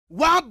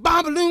Hi,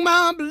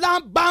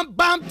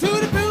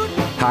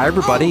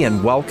 everybody,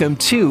 and welcome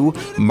to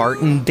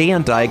Martin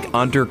Dandyke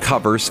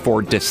Undercovers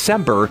for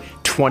December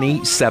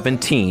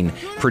 2017,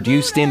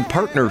 produced in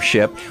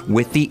partnership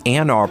with the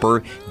Ann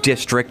Arbor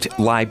District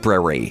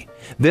Library.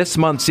 This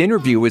month's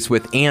interview is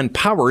with Ann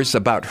Powers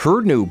about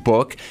her new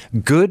book,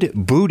 Good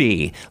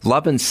Booty: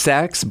 Love and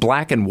Sex,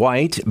 Black and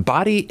White,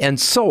 Body and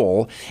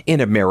Soul in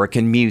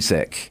American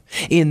Music.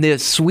 In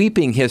this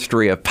sweeping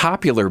history of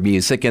popular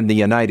music in the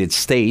United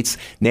States,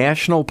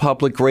 National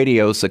Public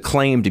Radio's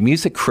acclaimed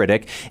music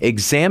critic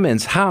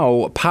examines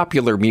how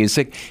popular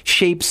music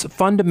shapes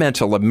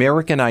fundamental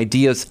American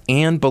ideas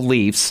and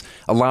beliefs,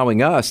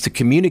 allowing us to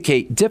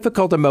communicate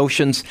difficult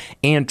emotions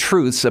and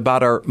truths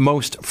about our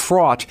most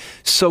fraught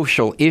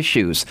social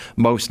issues,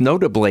 most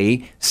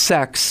notably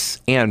sex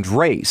and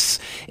race.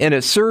 In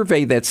a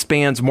survey that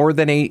spans more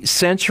than a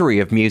century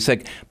of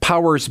music,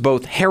 Powers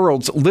both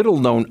heralds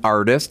little-known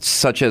artists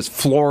such as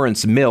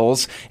Florence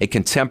Mills, a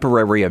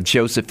contemporary of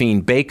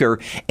Josephine Baker,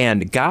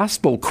 and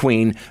gospel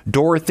queen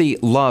Dorothy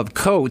Love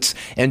Coates,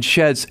 and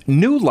sheds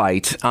new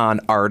light on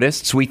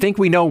artists we think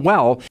we know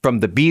well, from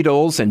the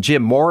Beatles and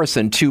Jim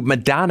Morrison to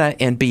Madonna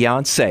and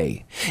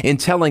Beyonce. In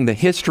telling the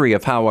history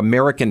of how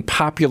American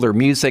popular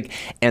music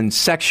and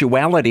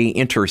sexuality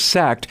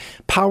intersect,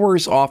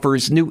 Powers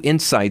offers new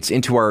insights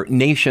into our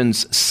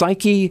nation's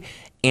psyche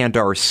and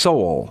our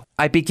soul.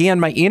 I began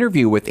my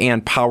interview with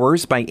Ann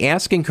Powers by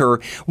asking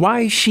her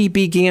why she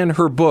began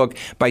her book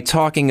by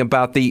talking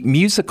about the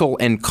musical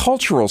and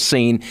cultural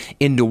scene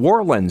in New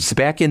Orleans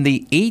back in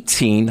the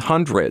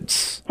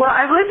 1800s. Well,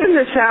 I've lived in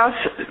the South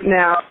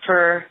now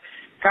for,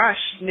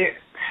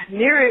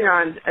 nearing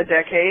on a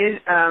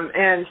decade,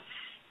 and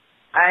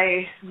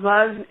I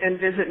love and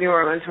visit New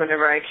Orleans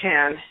whenever I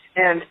can.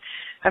 And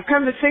I've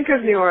come to think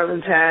of New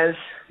Orleans as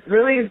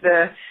really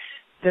the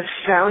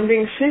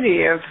founding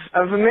city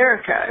of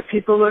America.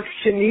 People look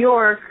to New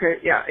York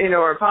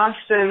or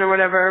Boston or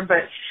whatever,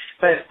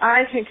 but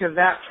I think of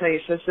that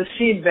place as the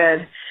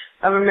seedbed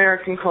of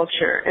American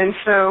culture. And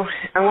so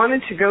I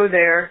wanted to go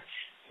there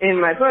in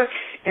my book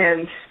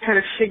and kind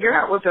of figure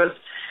out what those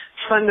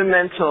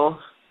fundamental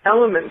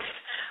elements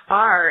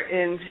are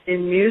in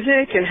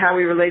music and how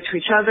we relate to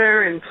each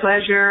other, and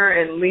pleasure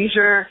and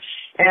leisure.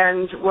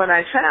 And what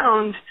I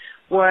found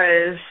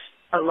was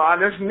a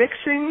lot of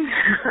mixing,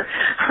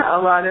 a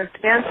lot of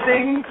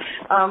dancing,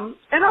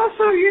 and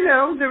also,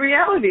 the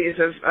realities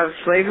of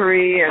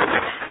slavery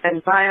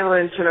and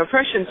violence and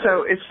oppression.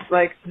 So it's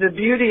like the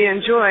beauty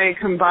and joy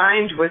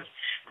combined with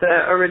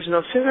the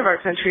original sin of our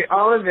country.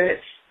 All of it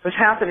was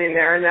happening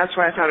there, and that's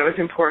why I thought it was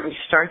important to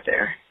start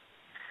there.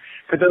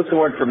 For those who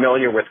aren't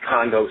familiar with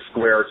Congo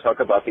Square, talk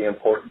about the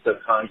importance of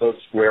Congo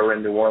Square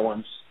in New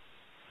Orleans.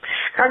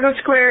 Congo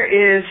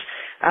Square is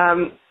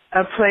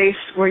a place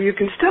where you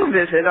can still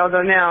visit,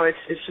 although now it's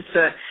just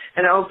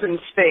an open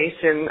space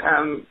in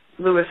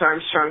Louis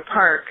Armstrong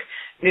Park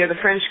near the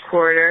French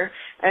Quarter,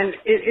 and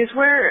it is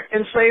where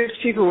enslaved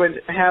people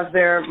would have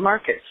their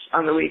markets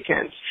on the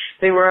weekends.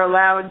 They were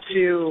allowed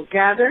to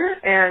gather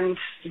and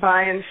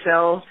buy and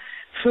sell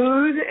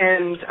food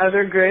and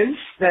other goods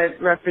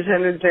that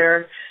represented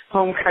their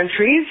home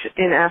countries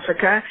in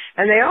Africa,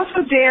 and they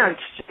also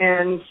danced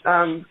and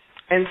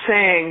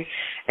sang,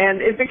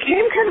 and it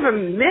became kind of a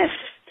myth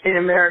in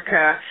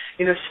America,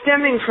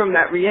 stemming from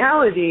that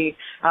reality.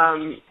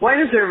 White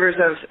observers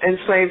of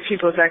enslaved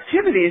people's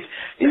activities,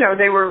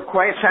 they were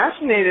quite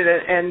fascinated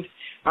and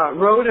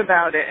wrote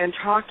about it and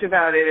talked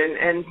about it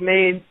and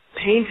made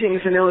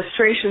paintings and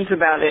illustrations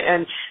about it.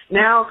 And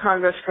now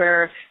Congo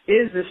Square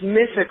is this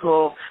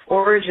mythical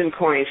origin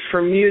point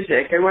for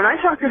music. And when I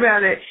talk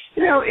about it,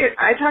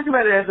 I talk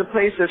about it as a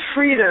place of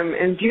freedom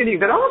and beauty,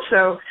 but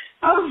also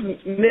of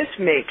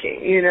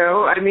myth-making,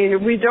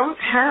 we don't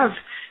have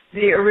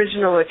the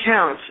original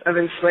accounts of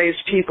enslaved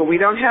people. We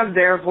don't have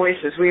their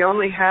voices. We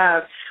only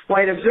have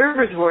white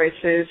observers'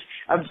 voices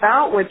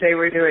about what they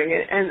were doing.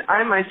 And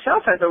I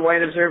myself, as a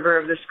white observer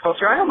of this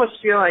culture, I almost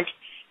feel like,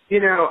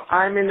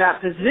 I'm in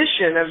that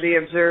position of the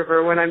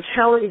observer when I'm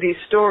telling these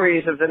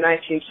stories of the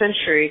 19th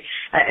century.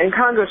 And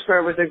Congo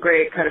Square was a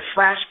great kind of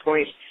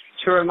flashpoint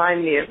to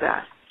remind me of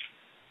that.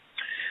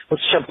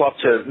 Let's jump up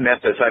to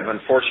Memphis. I've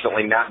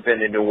unfortunately not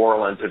been in New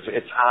Orleans.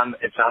 It's on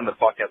the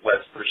bucket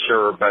list for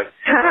sure. But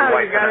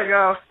you gotta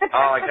go.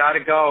 I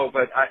gotta go.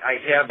 But I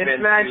have been.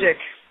 It's magic.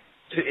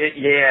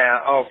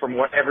 From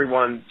what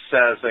everyone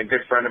says, a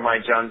good friend of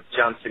mine,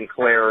 John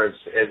Sinclair, has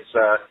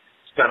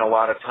spent a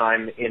lot of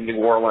time in New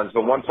Orleans.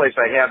 But one place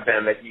I have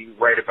been that you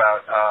write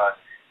about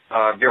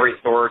very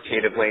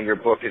authoritatively in your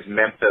book is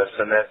Memphis,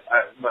 and that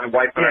my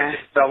wife and I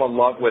just fell in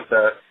love with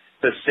the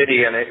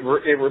city, and it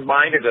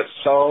reminded us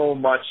so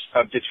much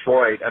of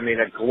Detroit. I mean,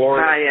 a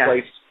glorious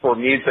place for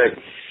music,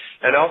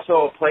 and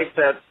also a place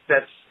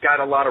that's got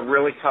a lot of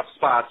really tough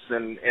spots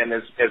and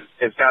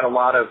has got a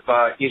lot of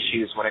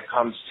issues when it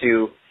comes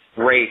to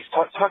race.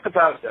 Talk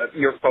about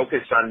your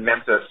focus on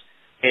Memphis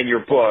in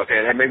your book,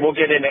 and I mean, we'll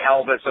get into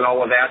Elvis and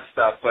all of that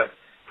stuff, but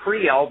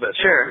pre-Elvis,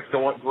 sure.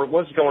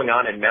 What's going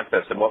on in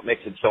Memphis and what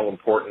makes it so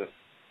important?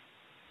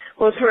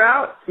 Well,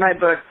 throughout my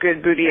book,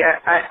 Good Booty,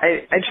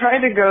 I try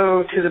to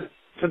go to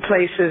the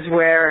places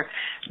where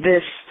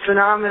this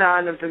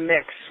phenomenon of the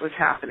mix was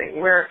happening,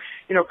 where,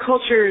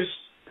 cultures,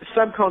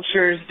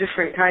 subcultures,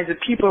 different kinds of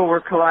people were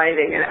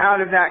colliding, and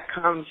out of that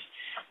comes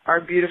our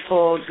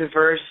beautiful,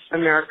 diverse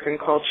American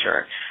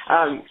culture.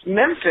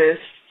 Memphis,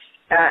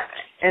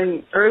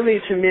 in early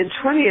to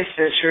mid-20th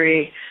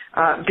century,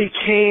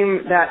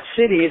 became that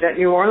city that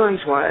New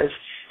Orleans was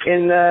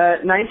in the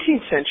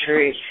 19th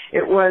century.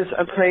 It was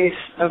a place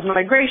of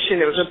migration.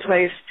 It was a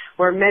place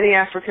where many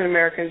African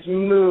Americans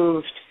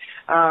moved.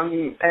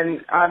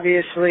 And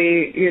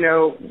obviously,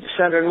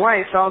 Southern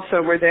whites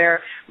also were there.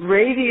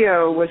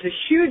 Radio was a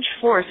huge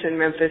force in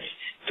Memphis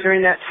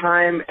during that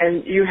time,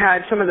 and you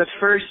had some of the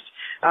first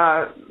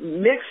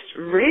mixed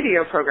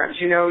radio programs.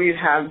 You'd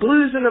have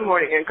blues in the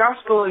morning and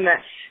gospel in the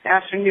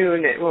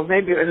afternoon. Well,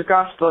 maybe it was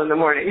gospel in the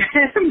morning,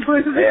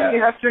 blues in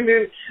the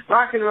afternoon,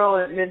 rock and roll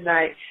at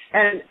midnight.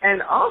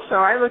 And also,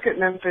 I look at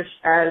Memphis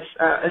as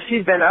a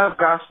seedbed of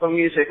gospel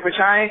music, which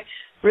I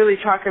really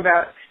talk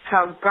about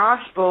how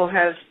gospel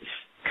has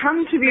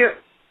come to be,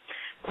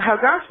 how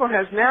gospel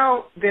has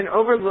now been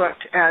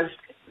overlooked as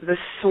the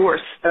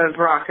source of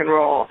rock and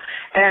roll.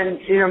 And,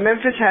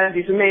 Memphis had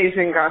these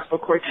amazing gospel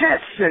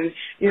quartets and,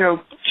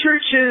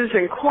 churches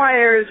and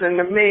choirs and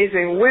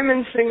amazing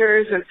women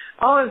singers, and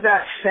all of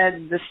that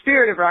fed the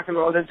spirit of rock and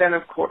roll that then,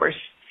 of course,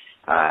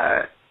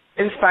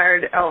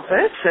 inspired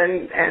Elvis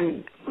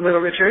and Little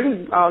Richard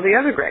and all the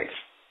other greats.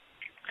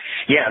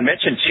 Yeah, I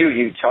mentioned, too,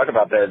 you talk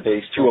about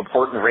these two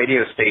important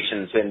radio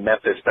stations in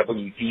Memphis,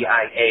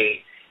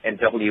 WDIA and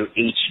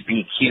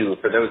WHBQ.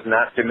 For those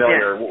not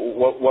familiar,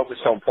 what was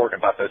so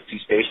important about those two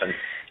stations?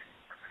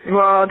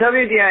 Well,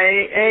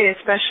 WDIA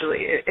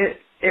especially,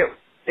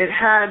 it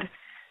had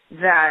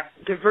that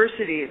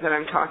diversity that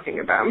I'm talking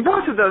about. And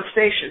both of those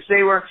stations,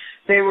 they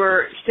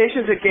were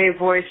stations that gave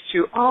voice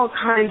to all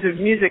kinds of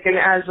music. And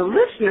as a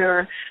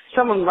listener,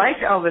 someone like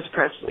Elvis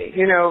Presley,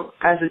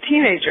 as a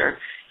teenager,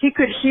 he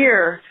could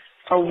hear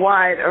a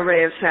wide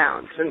array of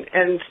sounds.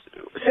 And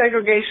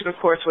segregation, of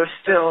course, was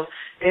still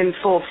in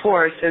full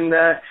force in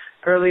the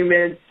early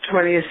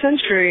mid-20th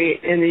century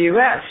in the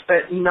U.S.,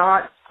 but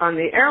not on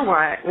the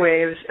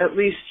airwaves, at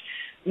least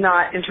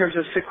not in terms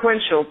of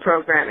sequential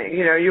programming.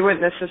 You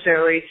wouldn't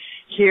necessarily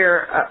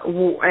hear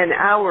an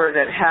hour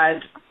that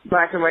had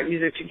black and white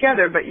music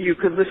together, but you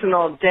could listen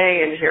all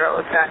day and hear all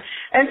of that.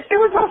 And it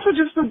was also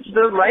just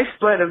the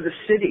lifeblood of the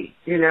city.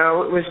 It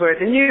was where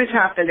the news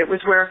happened. It was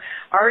where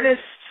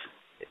artists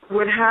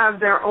would have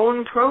their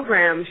own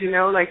programs,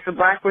 like the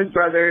Blackwood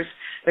Brothers,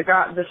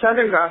 the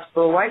Southern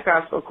Gospel, White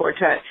Gospel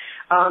Quartet,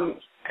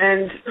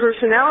 and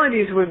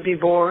personalities would be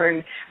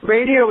born.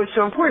 Radio was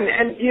so important.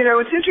 And,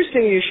 it's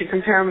interesting you should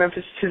compare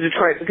Memphis to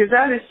Detroit, because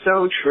that is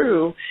so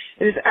true.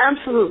 It is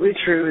absolutely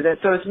true that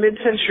those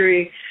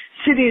mid-century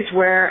cities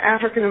where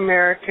African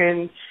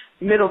American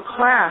middle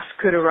class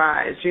could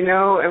arise,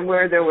 and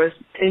where there was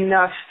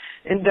enough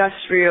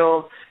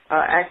industrial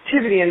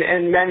activity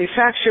and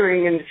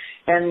manufacturing and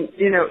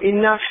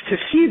enough to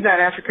feed that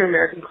African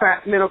American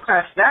middle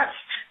class, that's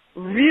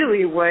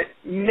really what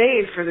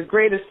made for the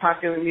greatest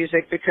popular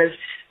music, because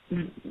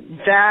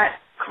that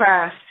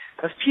class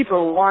of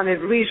people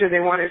wanted leisure, they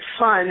wanted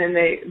fun, and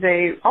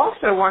they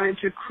also wanted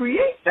to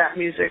create that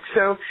music.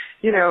 So,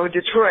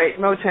 Detroit,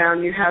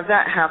 Motown, you have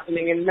that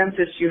happening. In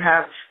Memphis, you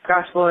have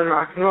gospel and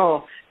rock and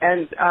roll.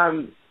 And,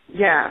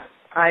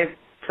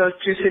 those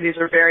two cities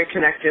are very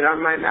connected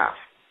on my map.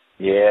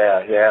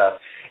 Yeah.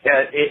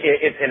 And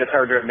it's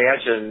hard to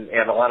imagine,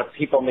 and a lot of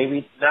people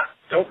maybe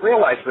don't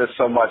realize this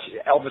so much.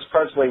 Elvis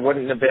Presley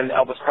wouldn't have been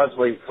Elvis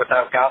Presley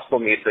without gospel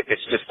music.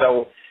 It's just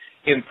so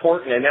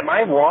important. And am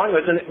I wrong?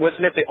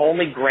 Wasn't it the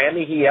only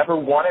Grammy he ever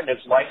won in his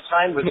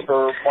lifetime was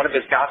for one of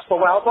his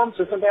gospel albums?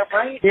 Isn't that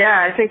right?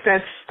 Yeah, I think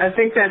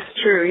that's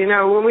true.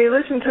 When we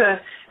listen to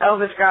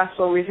Elvis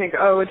gospel, we think,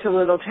 oh, it's a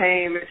little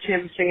tame. It's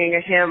him singing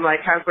a hymn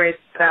like "How Great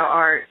Thou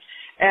Art,"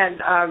 and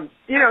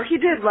he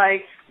did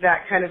like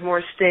that kind of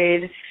more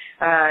staid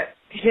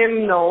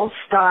hymnal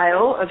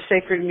style of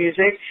sacred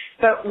music,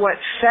 but what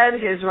fed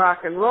his rock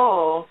and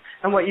roll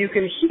and what you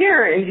can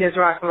hear in his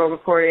rock and roll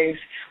recordings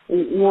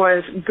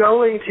was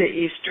going to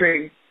East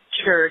Trigg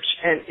Church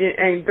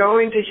and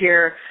going to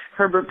hear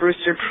Herbert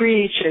Brewster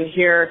preach and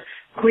hear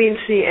Queen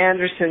C.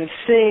 Anderson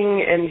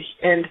sing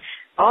and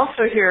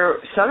also hear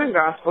Southern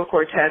Gospel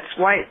quartets,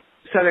 white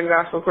Southern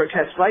Gospel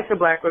quartets like the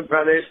Blackwood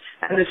Brothers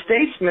and the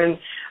Statesmen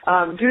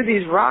do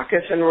these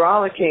raucous and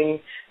rollicking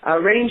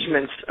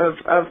arrangements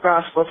of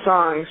gospel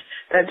songs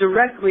that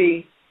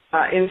directly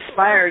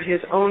inspired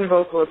his own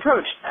vocal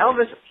approach.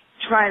 Elvis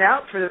tried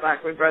out for the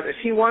Blackwood Brothers.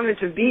 He wanted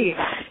to be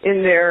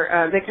in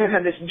their, they kind of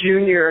had this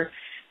junior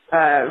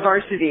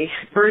varsity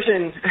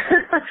version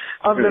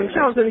of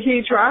themselves, and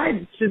he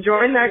tried to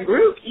join that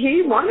group.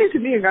 He wanted to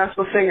be a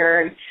gospel singer,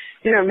 and,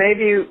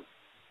 maybe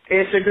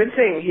it's a good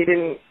thing he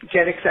didn't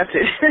get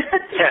accepted.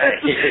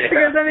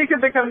 Because then he could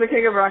become the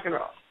king of rock and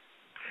roll.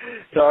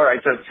 All right,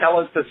 so tell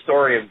us the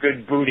story of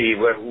Good Booty,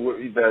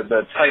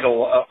 the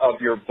title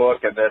of your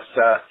book, and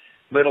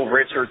Little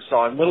Richard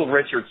song. Little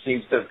Richard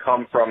seems to have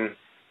come from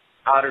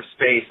outer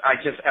space.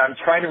 I'm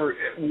trying to,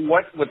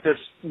 what was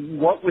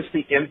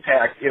the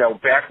impact,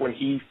 back when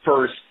he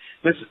first,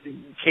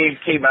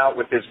 came out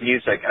with this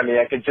music? I mean,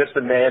 I could just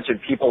imagine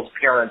people's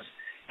parents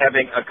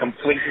having a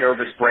complete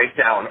nervous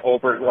breakdown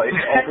over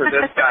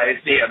this guy. Is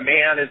he a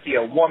man? Is he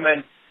a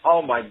woman?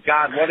 Oh my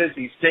God, what is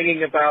he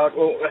singing about?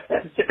 Oh,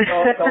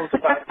 tell us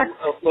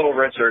about Little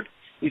Richard.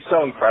 He's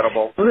so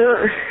incredible.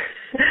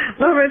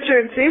 Little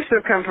Richard seems to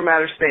have come from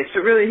outer space,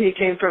 but really he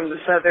came from the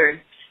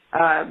southern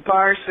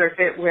bar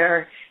circuit,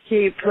 where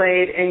he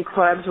played in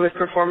clubs with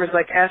performers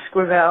like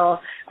Esquivel,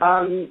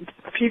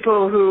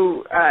 people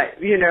who,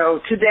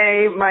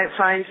 today might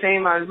find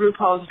fame on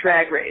RuPaul's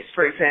Drag Race,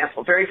 for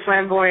example, very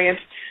flamboyant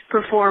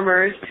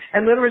performers.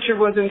 And Little Richard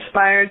was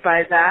inspired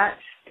by that.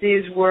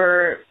 These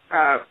were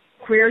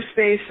queer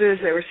spaces.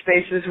 They were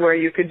spaces where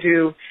you could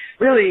do,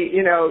 really,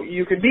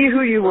 you could be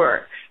who you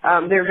were.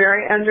 They're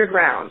very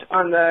underground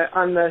on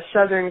the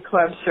southern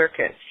club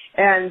circuit.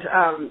 And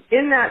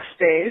in that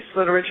space,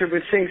 Little Richard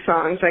would sing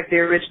songs like the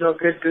original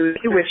Good Booty,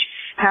 which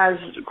has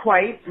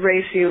quite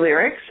racy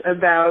lyrics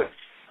about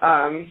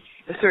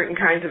certain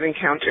kinds of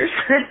encounters.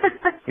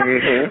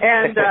 Mm-hmm.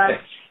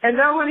 And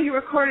then when he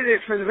recorded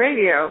it for the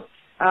radio,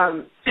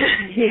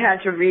 he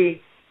had to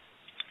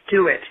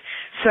redo it.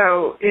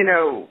 So,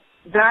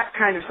 that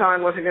kind of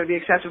song wasn't going to be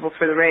acceptable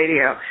for the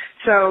radio.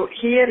 So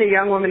he and a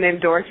young woman named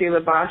Dorothy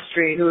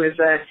Labastri, who is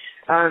a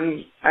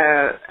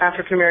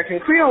African-American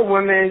Creole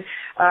woman,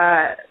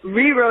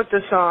 rewrote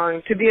the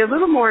song to be a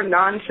little more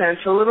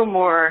nonsense, a little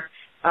more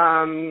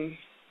non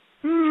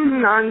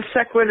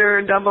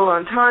sequitur, double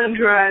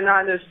entendre,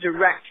 not as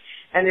direct,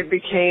 and it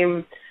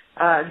became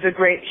the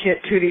great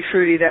hit Tutti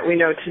Frutti that we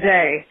know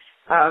today.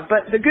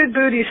 But the Good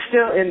Booty's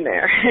still in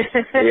there.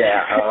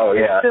 Yeah, oh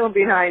yeah. It's still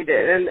behind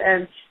it.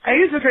 And I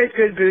use the phrase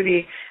Good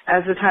Booty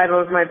as the title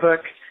of my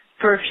book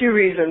for a few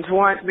reasons.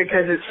 One,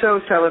 because it's so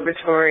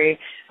celebratory.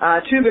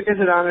 Two, because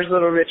it honors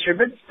Little Richard.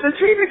 But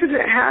three, because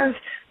it has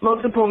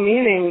multiple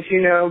meanings.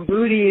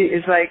 Booty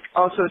is like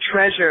also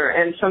treasure,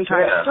 and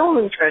sometimes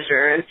stolen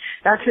treasure. And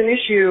that's an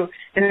issue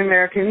in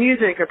American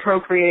music,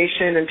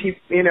 appropriation and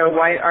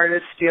white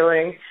artists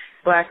stealing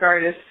black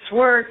artists'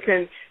 work.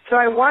 And so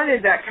I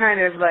wanted that kind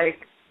of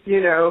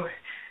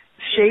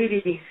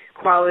shady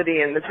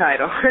quality in the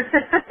title.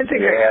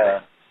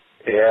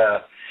 Yeah.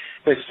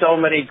 There's so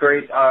many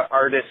great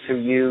artists who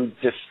you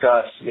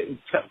discuss.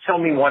 Tell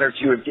me one or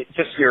two,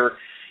 just your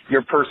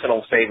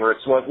personal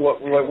favorites.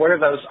 What are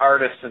those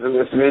artists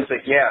whose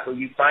music, who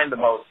you find the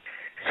most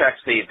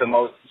sexy, the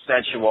most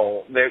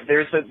sensual?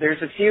 There's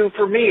a few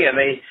for me, and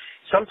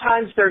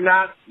sometimes they're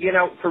not.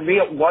 For me,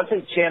 it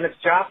wasn't Janis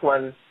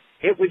Joplin.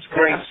 It was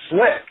Grace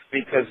Slick,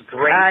 because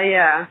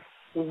Grace,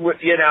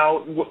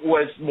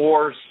 was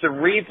more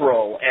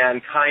cerebral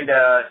and kind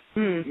of,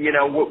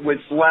 was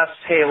less,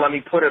 hey, let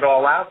me put it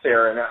all out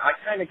there. And I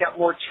kind of got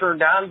more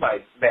turned on by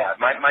that.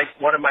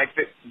 One of my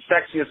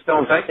sexiest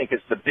films, I think,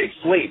 is The Big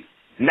Sleep,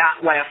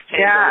 not Last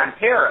Tango in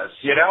Paris.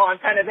 I'm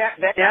kind of that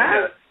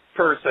kind of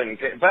person.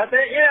 But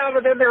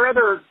then there are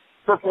other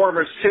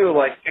performers too,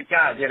 like,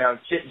 God,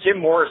 Jim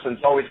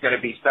Morrison's always going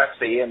to be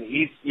sexy, and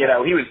he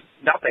was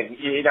nothing,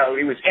 he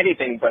was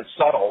anything but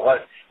subtle.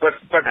 But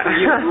for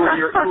you, who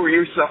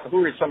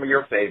are some of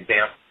your faves,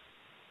 Dan?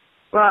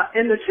 Well,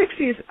 in the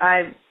 60s,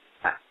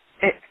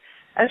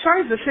 as far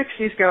as the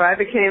 60s go, I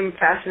became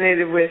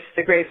fascinated with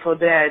the Grateful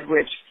Dead,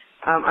 which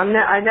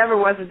I never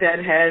was a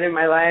Deadhead in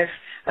my life.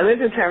 I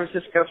lived in San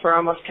Francisco for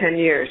almost 10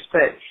 years,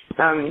 but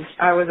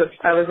I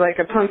was like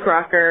a punk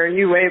rocker,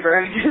 new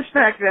waver just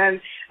back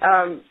then,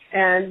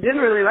 and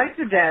didn't really like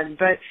the Dead.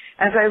 But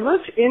as I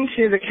looked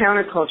into the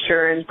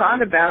counterculture and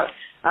thought about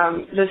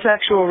the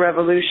sexual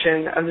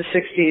revolution of the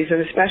 60s,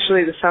 and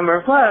especially the Summer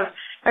of Love,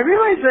 I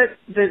realized that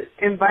the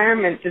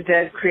environment the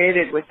Dead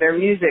created with their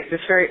music,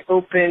 this very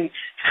open,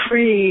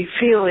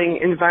 free-feeling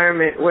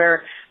environment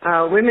where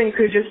women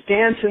could just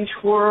dance and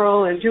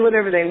twirl and do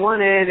whatever they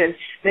wanted, and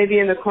maybe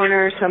in the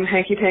corner some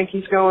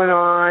hanky-panky's going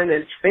on,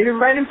 and maybe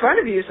right in front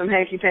of you some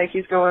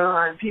hanky-panky's going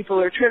on. People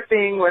are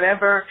tripping,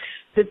 whatever.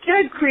 The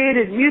Dead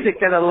created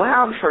music that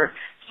allowed for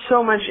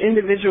so much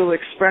individual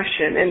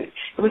expression, and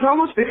it was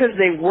almost because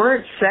they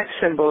weren't sex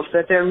symbols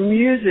that their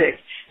music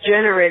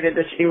generated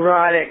this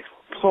erotic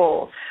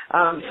pull.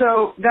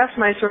 So that's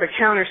my sort of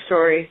counter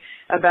story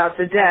about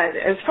the Dead.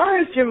 As far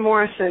as Jim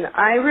Morrison,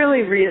 I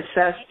really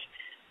reassessed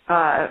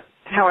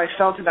how I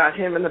felt about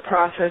him in the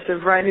process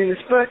of writing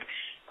this book.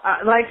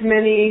 Like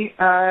many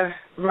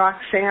rock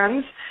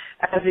fans,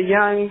 as a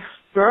young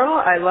girl,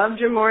 I loved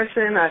Jim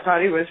Morrison. I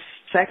thought he was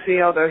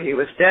sexy, although he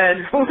was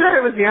dead when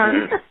I was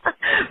young.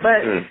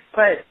 but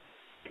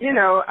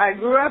I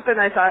grew up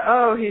and I thought,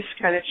 oh, he's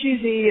kind of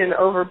cheesy and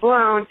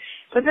overblown.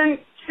 But then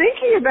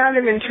thinking about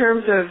him in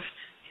terms of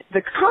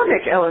the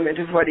comic element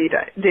of what he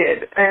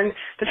did, and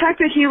the fact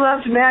that he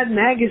loved Mad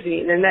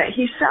Magazine and that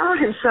he saw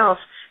himself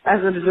as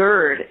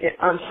absurd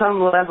on some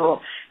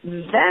level,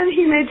 then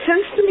he made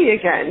sense to me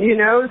again.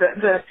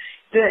 The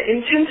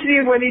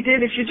intensity of what he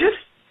did, if you just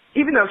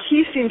even though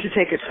he seemed to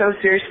take it so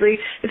seriously,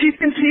 if you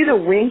can see the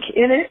wink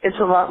in it, it's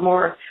a lot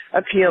more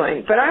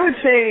appealing. But I would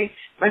say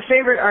my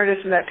favorite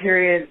artist in that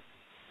period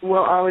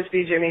will always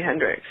be Jimi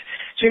Hendrix.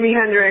 Jimi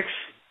Hendrix,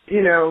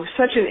 you know,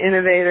 such an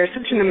innovator,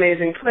 such an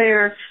amazing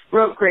player,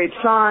 wrote great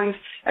songs,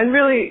 and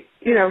really,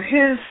 you know,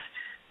 his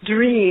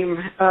dream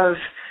of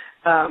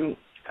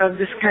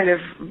this kind of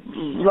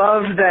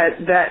love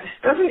that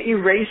doesn't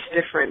erase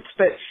difference,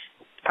 but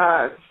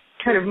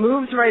kind of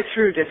moves right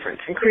through difference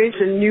and creates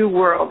a new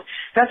world.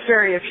 That's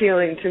very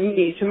appealing to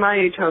me, to my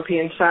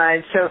utopian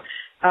side. So,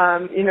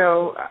 you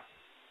know,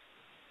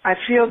 I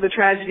feel the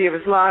tragedy of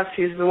his loss.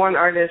 He's the one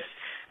artist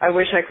I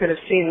wish I could have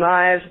seen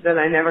live that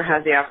I never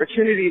had the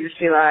opportunity to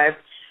see live.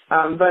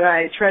 But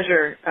I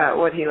treasure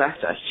what he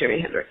left us,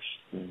 Jimi Hendrix.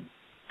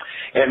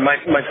 And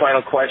my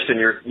final question,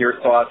 your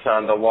thoughts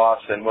on the loss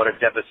and what a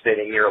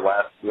devastating year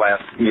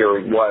last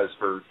year was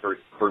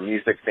for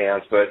music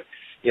fans. But,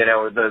 you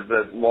know,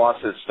 the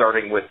losses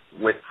starting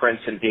with Prince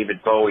and David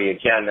Bowie,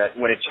 again, that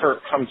when it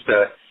comes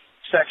to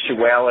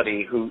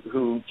sexuality,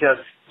 who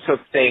just took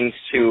things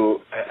to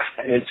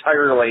an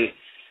entirely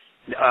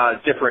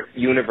different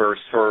universe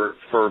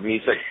for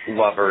music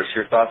lovers.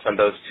 Your thoughts on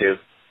those two?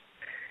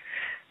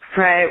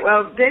 Right.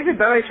 Well, David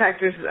Bowie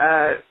factors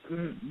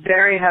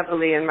very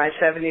heavily in my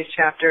 70s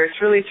chapter. It's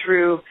really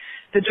through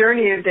the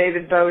journey of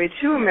David Bowie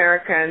to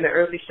America in the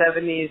early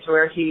 70s,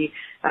 where he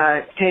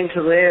came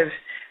to live,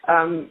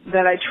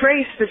 that I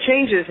trace the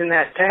changes in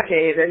that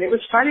decade. And it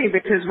was funny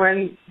because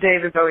when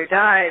David Bowie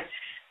died,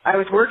 I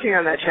was working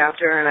on that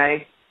chapter, and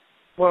I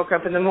woke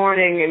up in the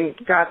morning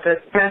and got the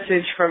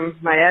message from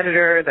my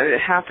editor that it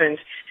happened.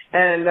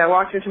 And I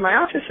walked into my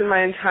office, and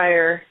my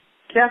entire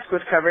desk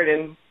was covered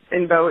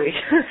in Bowie.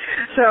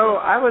 So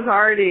I was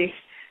already,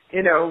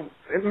 you know,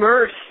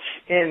 immersed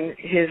in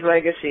his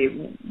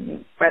legacy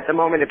at the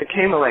moment it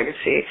became a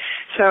legacy.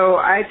 So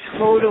I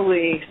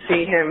totally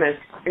see him as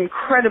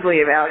incredibly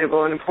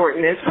valuable and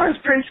important. As far as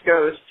Prince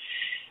goes,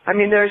 I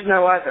mean, there's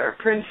no other.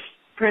 Prince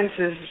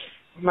is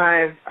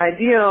my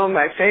ideal,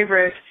 my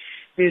favorite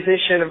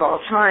musician of all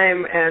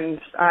time, and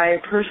I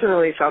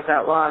personally felt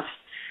that loss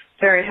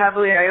very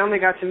heavily. I only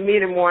got to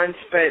meet him once,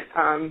 but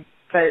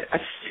I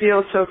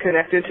feel so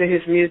connected to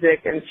his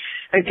music. And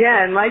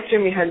again, like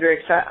Jimi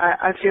Hendrix,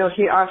 I feel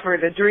he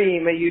offered a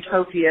dream, a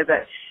utopia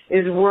that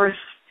is worth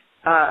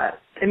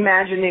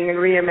imagining and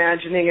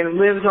reimagining and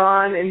lives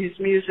on in his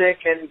music.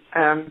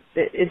 And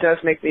it does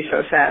make me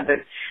so sad that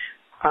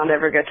I'll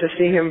never get to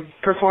see him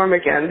perform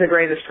again, the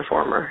greatest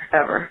performer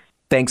ever.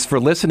 Thanks for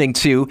listening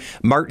to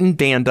Martin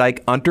Van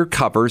Dyke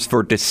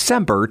for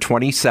December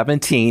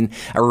 2017.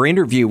 Our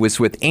interview was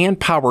with Ann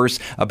Powers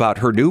about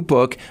her new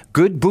book,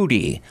 Good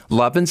Booty,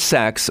 Love and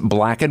Sex,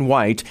 Black and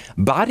White,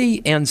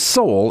 Body and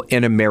Soul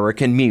in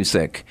American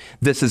Music.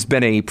 This has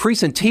been a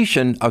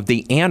presentation of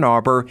the Ann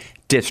Arbor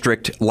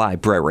District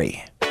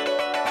Library.